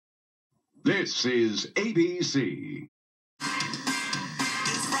This is ABC.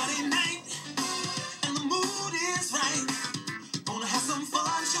 It's Friday night, and the mood is right. Gonna have some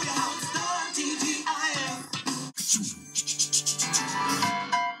fun, show you how it's done. TGIF.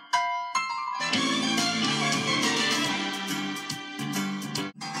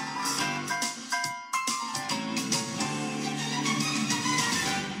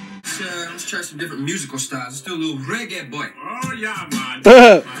 Let's try some different musical styles. Let's do a little reggae, boy. Oh, yeah, man.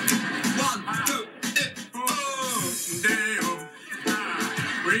 1, 2,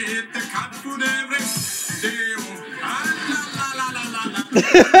 We eat the cat food every day.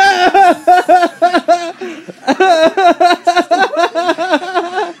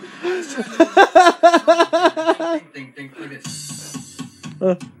 Think like this.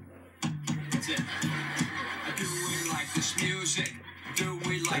 That's it. Do we like this music? Do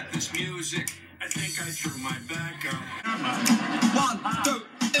we like this music? I think I threw my back out. 1, 2,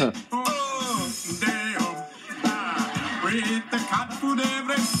 We eat the cat food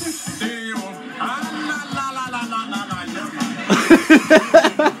every day.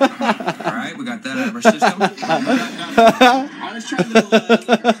 All right, we got that out of our system. Let's try a little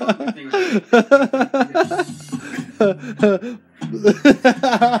thing.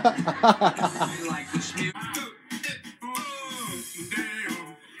 We like this music.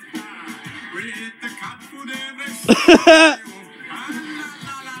 We eat the cat food every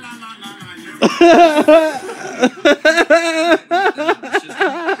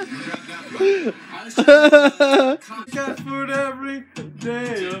Cat food every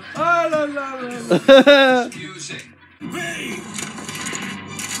day. Oh, la, la, la. Music.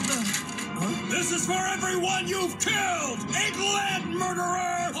 This is for everyone you've killed! England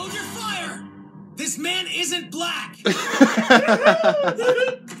murderer! Hold your fire! This man isn't black!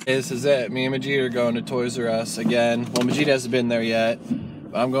 This is it. Me and Madjid are going to Toys R Us again. Well, Madjid hasn't been there yet.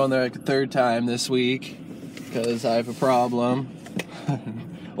 But I'm going there like a third time this week because I have a problem.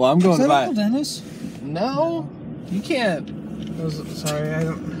 Well, I'm going to buy. Uncle Dennis? No, you can't. Sorry, I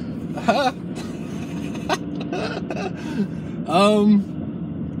don't.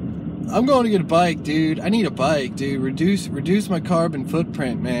 I'm going to get a bike, dude. I need a bike, dude. Reduce my carbon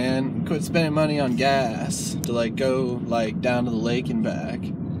footprint, man. Quit spending money on gas to like go like down to the lake and back.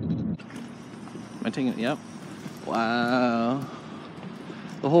 Am I taking it? Yep. Wow.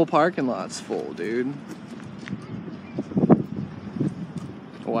 The whole parking lot's full, dude.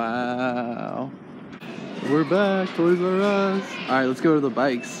 Wow. We're back, Toys R Us. All right, let's go to the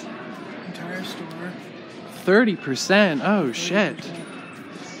bikes. Entire store. 30%. Oh shit.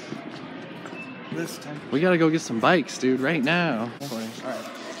 This time. We gotta go get some bikes, dude, right now. All right.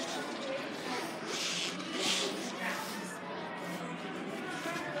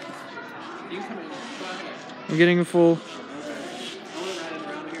 I'm getting a full.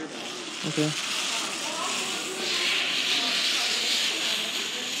 Okay.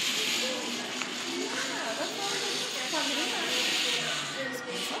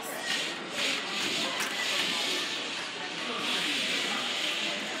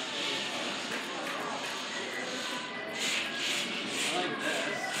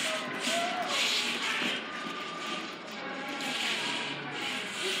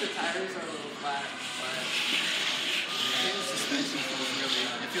 The tires are a little flat, but the suspension feels really,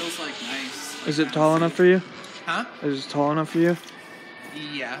 it feels like nice. Is it tall enough for you? Huh? Is it tall enough for you?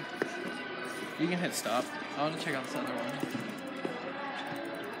 Yeah. You can hit stop. I want to check out this other one.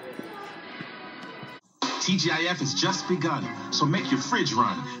 TGIF has just begun, so make your fridge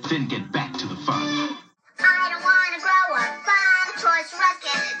run, then get back to the fun. I don't want to grow up. I'm a Toys R Us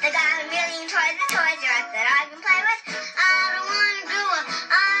kid. They got a million toys at Toys R Us that I can play with. I don't want to grow up.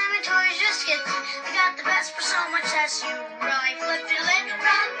 I'm a Toys R Us kid. They got the best for so much as you really flip the lid.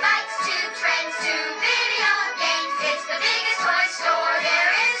 From bikes to trains to video games, it's the biggest toy store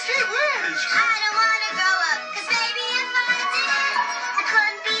there is. I don't want to grow up, 'cause maybe if I did, I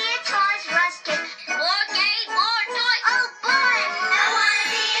couldn't be a Toys R Us kid. More games, more toys. Oh boy, I want to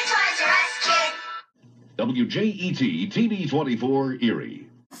be a Toys R Us kid. WJET TV 24 Erie.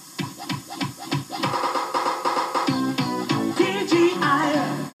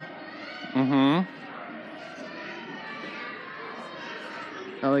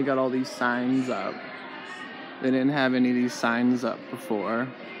 Now they got all these signs up. They didn't have any of these signs up before.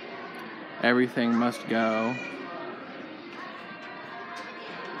 Everything must go.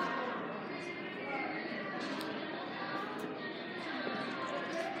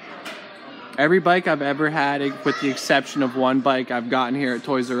 Every bike I've ever had, with the exception of one bike I've gotten here at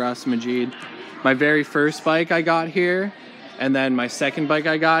Toys R Us, Madjid. My very first bike I got here, and then my second bike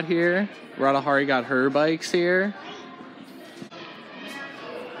I got here. Radahari got her bikes here.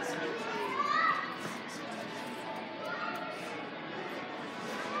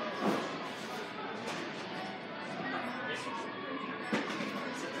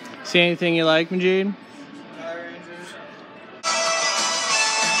 See anything you like, Majid?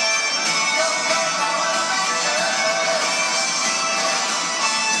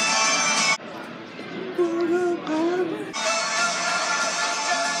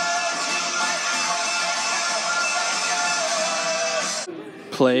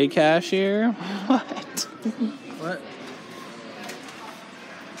 Play cashier? What? What?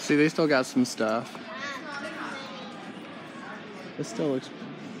 See, they still got some stuff. This still looks...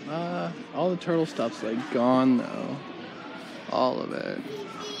 all the turtle stuff's like gone though. All of it.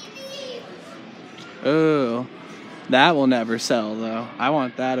 Oh, that will never sell though. I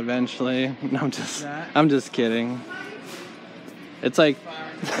want that eventually. No, I'm just kidding. It's like...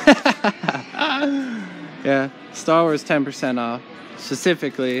 Yeah, Star Wars 10% off.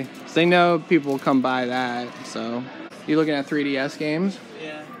 Specifically, because they know people will come buy that, so. You looking at 3DS games?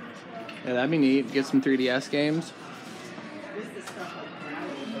 Yeah. Yeah, that'd be neat. Get some 3DS games.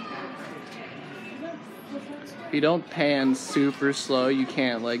 If you don't pan super slow, you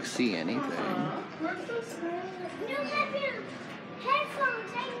can't, like, see anything. New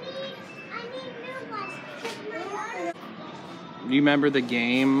headphones. I need new ones. Do you remember the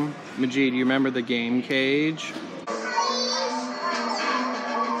game? Majid, do you remember the game cage?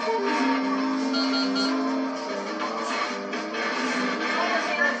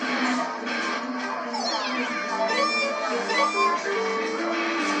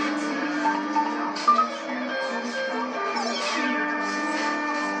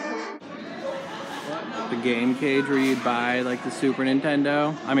 The game cage where you'd buy like the Super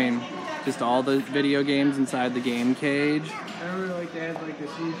Nintendo. I mean, just all the video games inside the game cage. I remember like they had like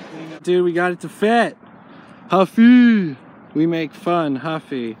this huge thing. Dude, we got it to fit. Huffy. We make fun,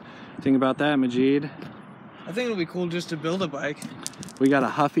 Huffy. Think about that, Majid. I think it'll be cool just to build a bike. We got a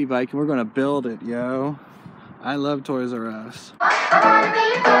Huffy bike and we're gonna build it, yo. I love Toys R Us. I wanna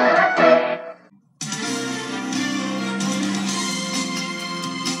be